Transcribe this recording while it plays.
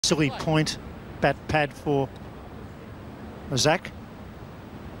Silly point bat pad for Zach.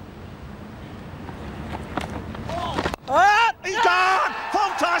 Oh, he's gone!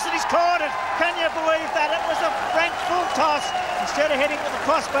 Full toss and he's caught it. Can you believe that? It was a rank full toss. Instead of hitting with the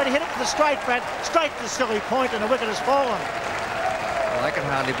crossbar, he hit it with the straight bat, straight to silly point, and the wicket has fallen. Well, I can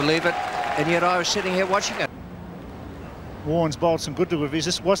hardly believe it, and yet I was sitting here watching it. Warren's bowled some good deliveries.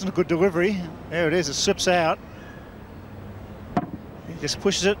 This wasn't a good delivery. There it is. It slips out. He just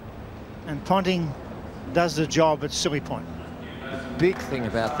pushes it, and Ponting does the job at silly point. Big thing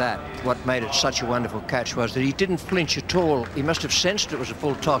about that, what made it such a wonderful catch, was that he didn't flinch at all. He must have sensed it was a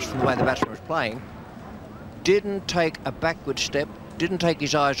full toss from the way the batsman was playing. Didn't take a backward step, didn't take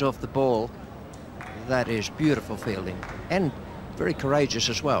his eyes off the ball. That is beautiful fielding and very courageous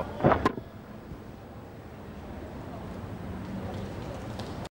as well.